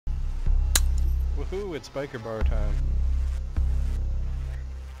Woohoo, it's biker bar time.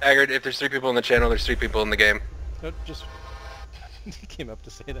 Haggard, if there's 3 people in the channel, there's 3 people in the game. No, just... he came up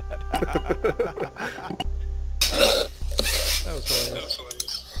to say that. That was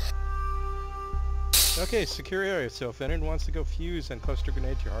hilarious. Okay, secure area, so if anyone wants to go fuse and cluster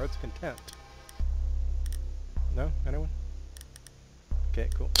grenade to your heart's content. No? Anyone? Okay,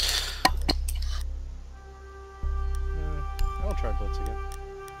 cool. I'll try Blitz again.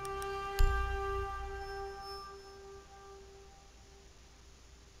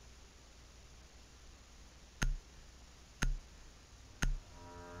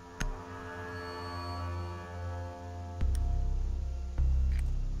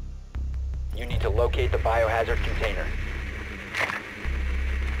 You need to locate the biohazard container.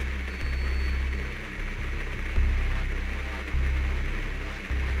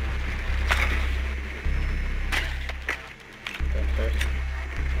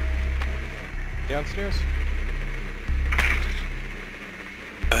 Downstairs?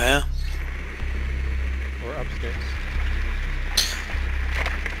 Oh yeah? Or upstairs?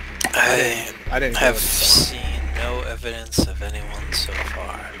 I didn't have seen no evidence of anyone so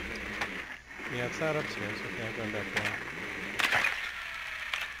far. Yeah, it's not upstairs. Okay, I'm going back down.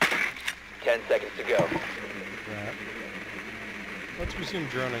 10 seconds to go. Right. Let's resume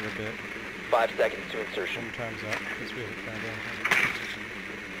droning a bit. 5 seconds to insertion. Time's up, because we haven't found anything.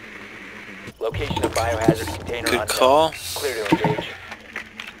 Location of biohazard container Good unknown. call. Clear to engage.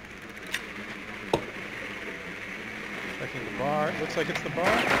 Checking the bar. Looks like it's the bar.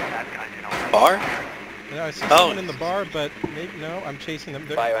 Bar? Yeah, I see someone in the bar, but maybe no. I'm chasing them.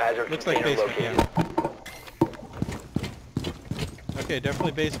 Biohazard Looks like container basement. located. Yeah. Okay,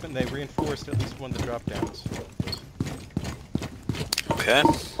 definitely basement. They reinforced at least one of the drop downs. Okay.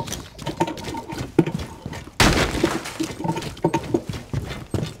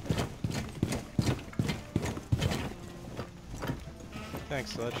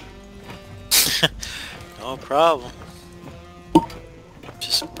 Thanks, Sledge. No problem.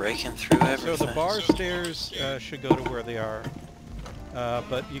 Just breaking through everything. So the bar stairs should go to where they are,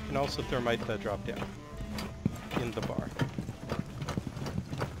 but you can also thermite the drop down in the bar.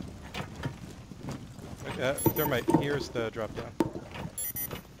 Thermite, here's the drop down.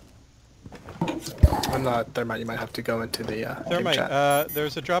 I'm not thermite, you might have to go into the Thermite, game chat.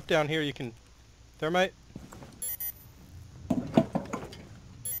 there's a drop down here you can... Thermite?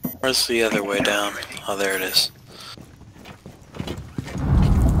 Where's the other way down? Oh, there it is.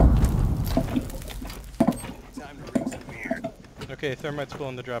 Okay, thermite's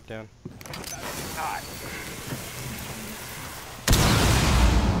pulling the drop down. I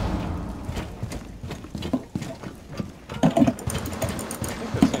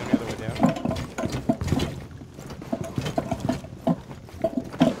think that's the only other way down.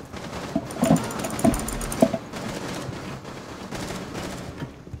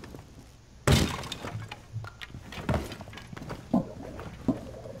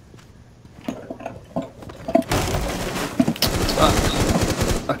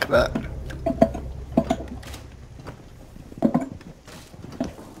 Fuck that.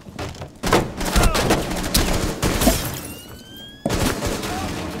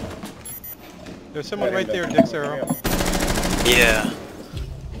 There's someone right there, Dick's arrow. Yeah.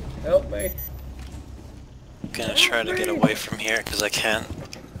 Help me. Gonna try to get away from here because I can't.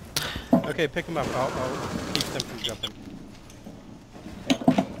 Okay, pick him up. I'll keep them from jumping.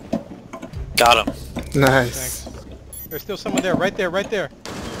 Got him. Nice. Thanks. There's still someone there, right there, right there.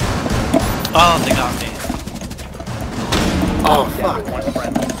 Oh, they got me. Oh, fuck.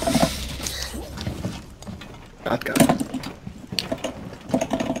 That guy.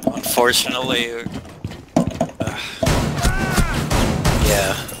 Unfortunately,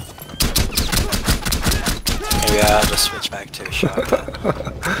 yeah. Maybe I'll just switch back to a shotgun.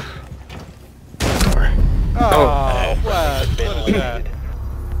 Oh, what? What is that?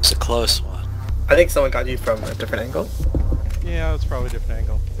 It's a close one. I think someone got you from a different angle. Yeah, it's probably a different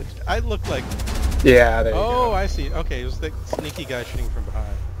angle. I look like... Yeah, there you Oh, go. I see. Okay, it was the sneaky guy shooting from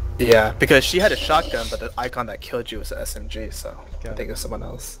behind. Yeah, because she had a shotgun, but the icon that killed you was an SMG, so I Got think it was someone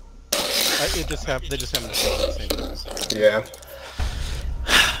else. They just happened to say the same thing. Yeah.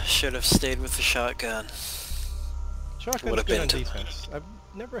 Should have stayed with the shotgun. Shotgun's Would've good been on to- defense. I've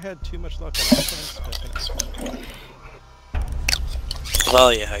never had too much luck on offense, but...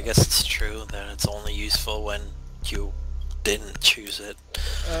 Well, yeah, I guess it's true that it's only useful when you didn't choose it.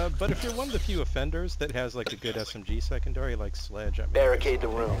 But if you're one of the few offenders that has like a good SMG secondary, like Sledge, I mean... Barricade the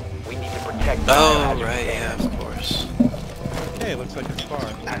room. We need to protect the Oh, biohazard right, yeah, container. of course. Okay, looks like it's far.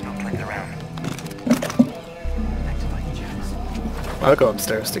 I'll go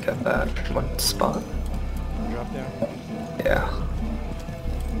upstairs to get that one spot. Drop down. Yeah.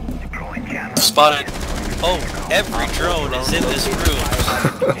 Spotted. Oh, every drone is in this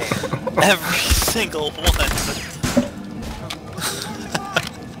room. Every single one.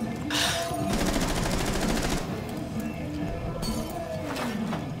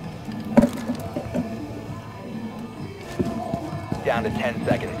 Down to 10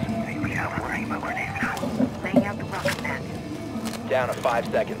 seconds. Down to 5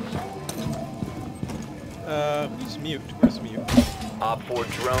 seconds. Who's mute? Where's mute? Op 4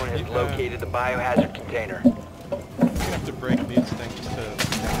 drone has located the biohazard container. I'm gonna have to break mute's thing just to...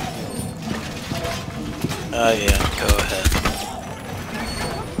 Oh yeah, go ahead.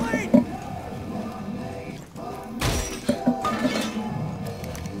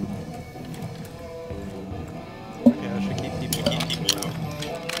 Yeah, I should keep people out.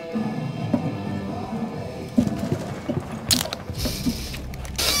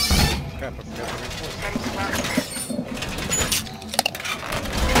 Crap, I forgot to reinforce.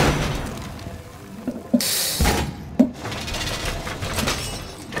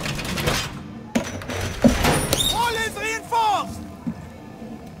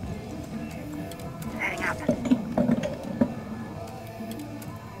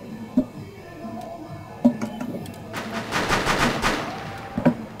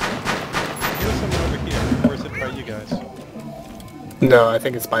 Here's someone over here, or is it by you guys? No, I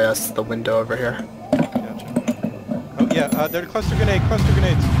think it's by us, the window over here. Gotcha. Oh yeah, they're cluster grenades.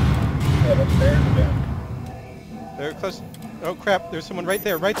 Yeah, that's there. Yeah. They're cluster... Oh crap, there's someone right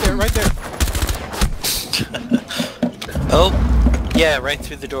there. Oh, yeah, right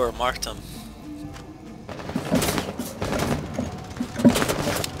through the door. Marked them.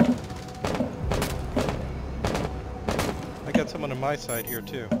 I got someone on my side here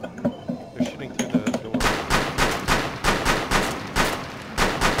too. They're shooting through the door.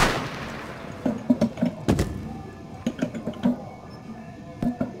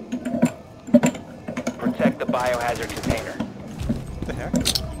 Protect the biohazard container. What the heck?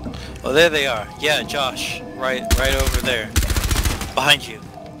 Oh, there they are. Yeah, Josh, right over there, behind you.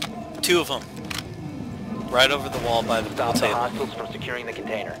 2 of them, right over the wall by the pool Stop the table. hostiles from securing the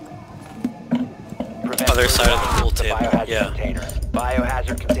container. Prevent Other side of the further pool use table, biohazard yeah. container.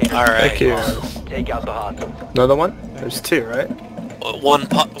 Biohazard container. All right. Thank you. Take out the hostiles. Another one? There's 2, right? One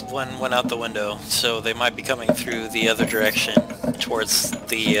went out the window, so they might be coming through the other direction towards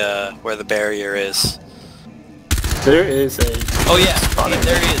the where the barrier is. There is a... Oh yeah, Spotted.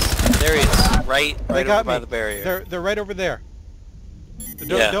 there he is. There he is. Right They got over by me. the barrier. They're right over there.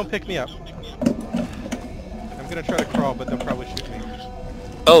 Don't pick me up. I'm gonna try to crawl, but they'll probably shoot me.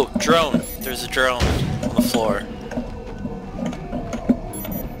 Oh, drone. There's a drone on the floor.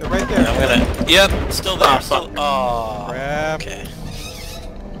 They're right there. I'm gonna... Yep, still there. Ah, Still... fuck. Oh, Crap. okay.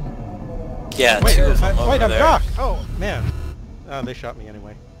 Yeah, Wait, 2 of them over I'm there. knocked. Oh man. Oh, they shot me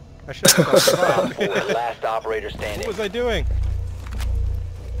anyway. I should have Op stopped. 4, last operator What standing. was I doing?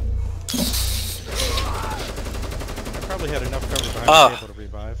 I probably had enough cover behind Ah. me to be able to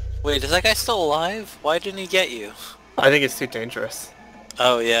revive. Wait, is that guy still alive? Why didn't he get you? I think it's too dangerous.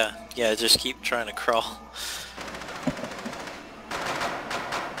 Oh yeah, yeah. Just keep trying to crawl.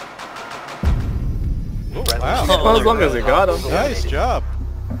 Oh, wow. Well, as long as we got him. Nice job.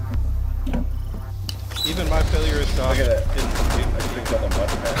 Even my failure as dog Look at that. didn't I should kill them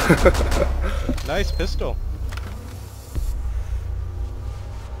much better. Nice pistol.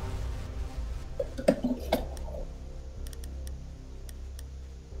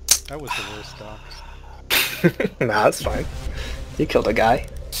 That was the worst, Doc. Nah, that's fine. You killed a guy.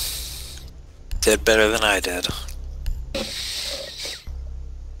 Did better than I did.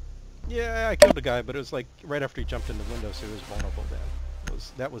 Yeah, I killed a guy, but it was like right after he jumped in the window, so he was vulnerable then.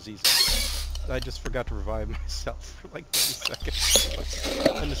 That was easy. I just forgot to revive myself for like 30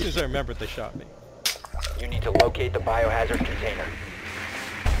 seconds. And as soon as I remembered, they shot me. You need to locate the biohazard container.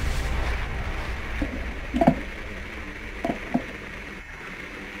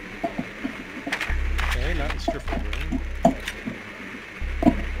 Okay, not in stripper room.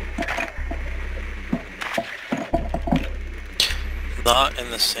 Not in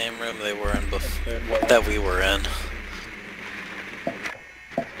the same room they were in before that we were in.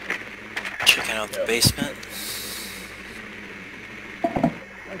 Checking out the basement.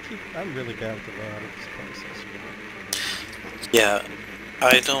 I'm really bad with the layout of this place. Yeah,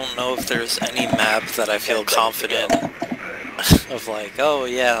 I don't know if there's any map that I feel confident of like, oh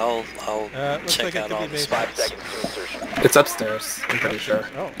yeah, I'll looks check like it out could all be the basement. 5 spots. seconds to insertion. It's upstairs, I'm pretty sure.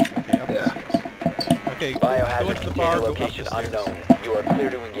 Oh, okay, up Yeah. the stairs. Okay, go Biohazard into the container bar, go up the location stairs. unknown. You are clear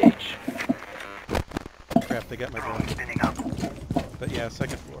to engage. Crap, they got my drone. But yeah,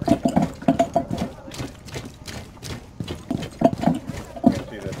 second floor. You can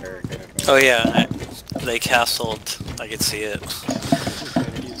see the barricade. Oh yeah, they castled. I could see it.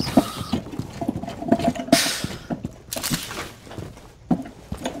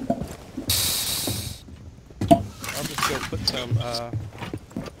 I'll just go put some,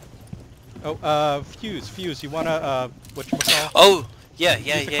 Fuse, you wanna, whatchamacall? Oh, yeah,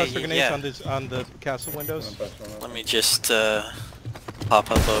 Use the cluster grenades yeah. on the castle windows? Let me just pop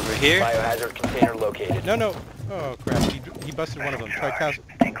up over here. Biohazard container located. No. Oh crap, he busted one of them. Try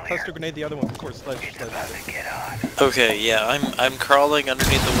cluster grenade the other one before sledge. Okay, yeah, I'm crawling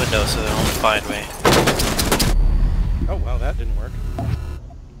underneath the window so they won't find me. Oh wow, that didn't work.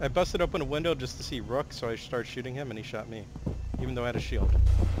 I busted open a window just to see Rook, so I started shooting him and he shot me. Even though I had a shield.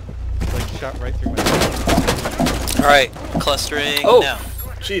 Like, shot right through my head. Alright, clustering Oh, now.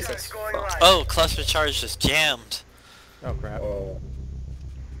 Jesus. Oh, cluster charge just jammed. Oh crap. Oh,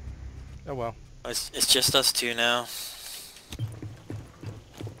 Oh well. It's just us two now.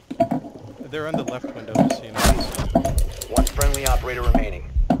 They're on the left window, just so you know. One friendly operator remaining.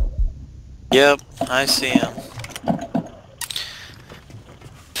 Yep, I see him. I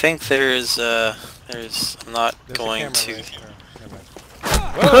think there's I'm not There's going a to... camera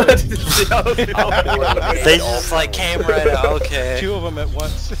right there. They just like came right out, okay. Two of them at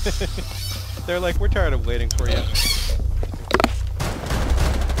once. They're like, we're tired of waiting for you.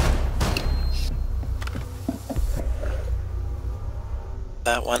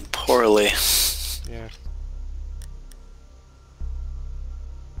 That went poorly. Yeah.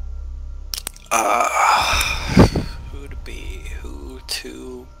 Who to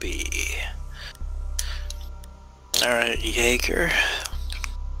be? Alright, Jaeger.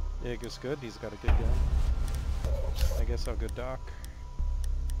 Jaeger's good, he's got a good gun. I guess I'll go Doc.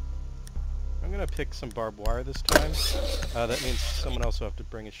 I'm gonna pick some barbed wire this time. That means someone else will have to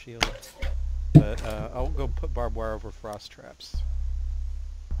bring a shield. But I'll go put barbed wire over frost traps.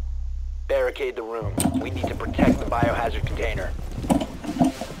 Barricade the room. We need to protect the biohazard container.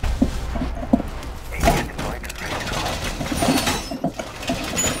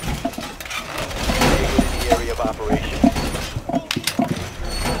 Stay in the area of operation.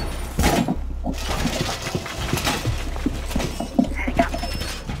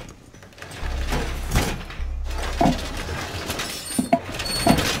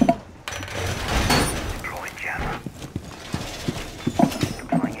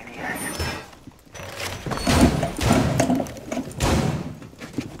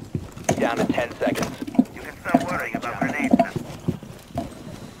 Down to 10 seconds. You can start worrying about grenades.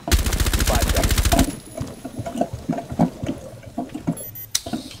 5 seconds.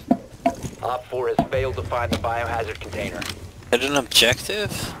 Op 4 has failed to find the biohazard container. Hidden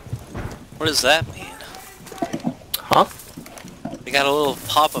objective? What does that mean? Huh? They got a little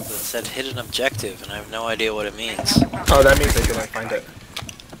pop-up that said hidden objective, and I have no idea what it means. Oh, that means they didn't find it.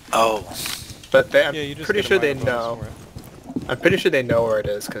 Oh. But they, I'm Yeah, you just pretty get a sure they minor bonus know. for it. I'm pretty sure they know where it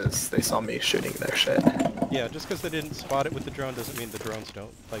is because they saw me shooting their shit. Yeah, just because they didn't spot it with the drone doesn't mean the drones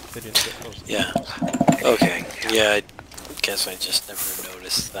don't. Like, they didn't get close. Yeah. Okay. Yeah, I guess I just never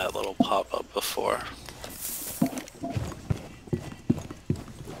noticed that little pop-up before.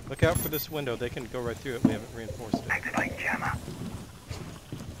 Look out for this window. They can go right through it. We haven't reinforced it. Activate jammer.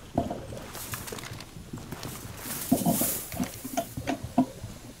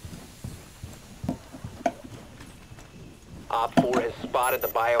 Op 4 has spotted the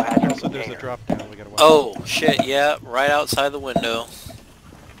biohazard Also, there's a container. drop down. We gotta watch. Oh, shit, yeah, right outside the window.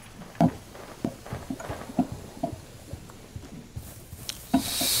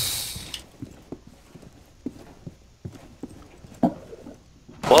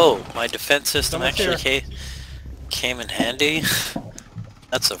 Whoa, my defense system Someone's actually here. came in handy.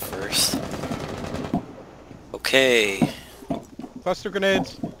 That's a first. Okay. Cluster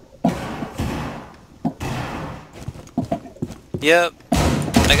grenades. Yep.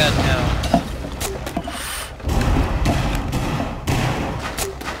 I got down.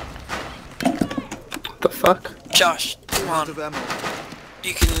 What the fuck? Josh, come on.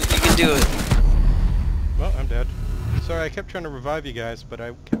 You can do it. Well, I'm dead. Sorry, I kept trying to revive you guys, but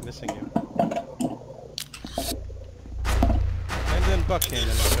I kept missing you. And then Buck came in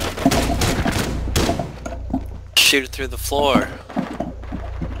and shot me. Shoot it through the floor.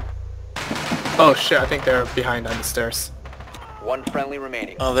 Oh shit, I think they're behind on the stairs. One friendly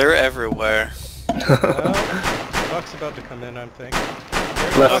remaining. Oh, they're everywhere. Buck's about to come in, I'm thinking.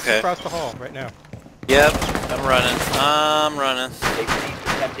 There's Left. Buck's Okay. across the hall, right now. Yep, I'm running. I'm running. They've ceased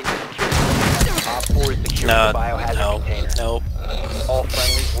attempting to secure the Op 4 is securing No, the biohazard no, container. nope. All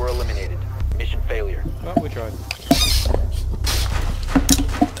friendlies were eliminated. Mission failure. Well, we tried.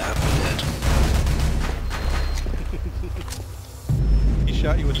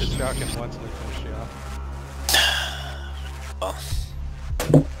 shotgun once and they finished you off. Well,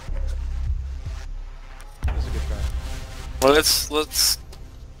 That was a good try. well, let's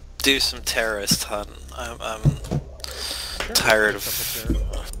do some terrorist hunt. I'm Sure, tired let's of do a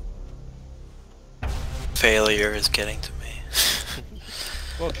couple failure is getting to me.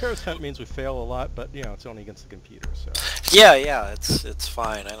 Well, terrorist hunt means we fail a lot, but you know it's only against the computer, so. Yeah, it's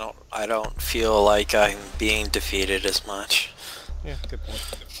fine. I don't feel like I'm being defeated as much. Yeah, good point.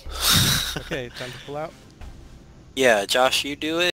 Okay, time to pull out. Yeah, Josh, you do it.